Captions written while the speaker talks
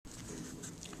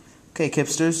Okay,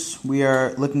 Kipsters, we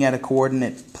are looking at a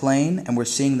coordinate plane and we're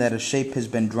seeing that a shape has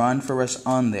been drawn for us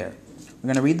on there. We're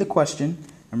going to read the question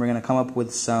and we're going to come up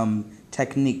with some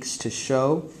techniques to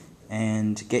show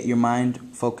and get your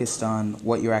mind focused on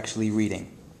what you're actually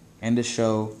reading and to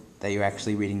show that you're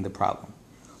actually reading the problem.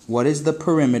 What is the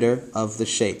perimeter of the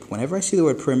shape? Whenever I see the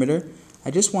word perimeter,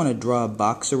 I just want to draw a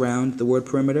box around the word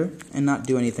perimeter and not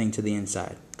do anything to the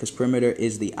inside, because perimeter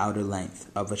is the outer length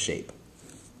of a shape.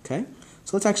 Okay?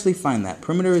 So let's actually find that.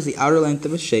 Perimeter is the outer length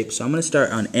of a shape, so I'm going to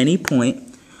start on any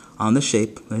point on the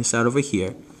shape. Let me start over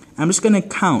here. I'm just going to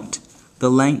count the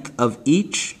length of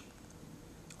the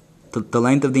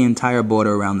length of the entire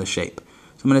border around the shape.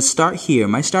 So I'm going to start here.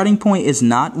 My starting point is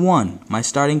not 1. My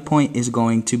starting point is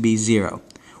going to be 0.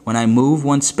 When I move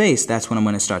one space, that's when I'm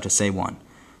going to start to say 1.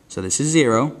 So this is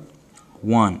 0,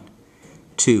 1,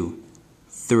 2,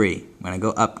 3. I'm going to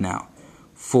go up now.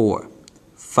 4,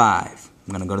 5.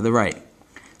 I'm going to go to the right.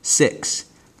 6,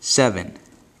 7,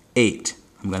 8.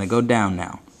 I'm going to go down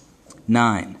now.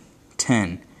 9,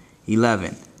 10,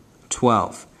 11,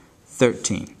 12,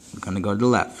 13. I'm going to go to the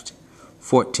left.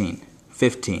 14,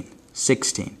 15,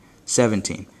 16,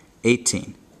 17,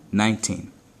 18, 19.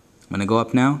 I'm going to go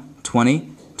up now. 20,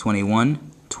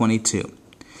 21, 22.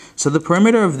 So the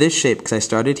perimeter of this shape, because I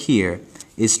started here,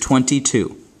 is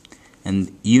 22.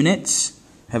 And units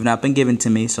have not been given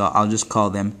to me, so I'll just call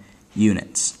them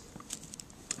units.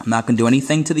 I'm not going to do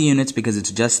anything to the units because it's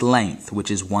just length,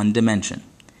 which is 1 dimension.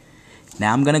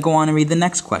 Now I'm going to go on and read the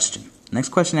next question. The next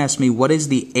question asks me, what is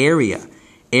the area?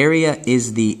 Area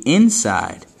is the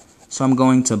inside, so I'm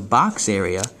going to box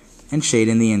area and shade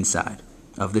in the inside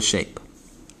of the shape.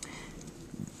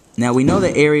 Now we know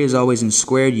that area is always in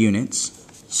squared units,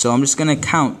 so I'm just going to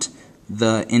count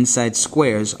the inside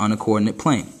squares on a coordinate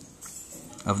plane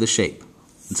of the shape.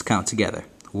 Let's count together.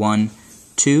 1,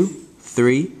 2,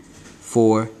 3,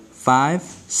 4, 5,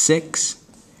 6,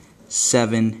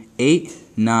 7, 8,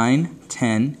 9,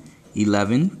 10,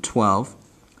 11, 12,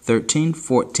 13,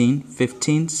 14,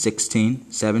 15, 16,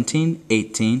 17,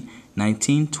 18,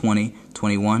 19, 20,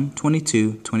 21,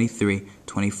 22, 23,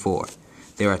 24.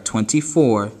 There are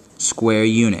 24 square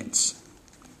units.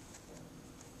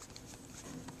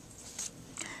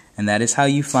 And that is how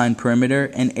you find perimeter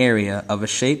and area of a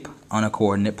shape on a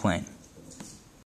coordinate plane.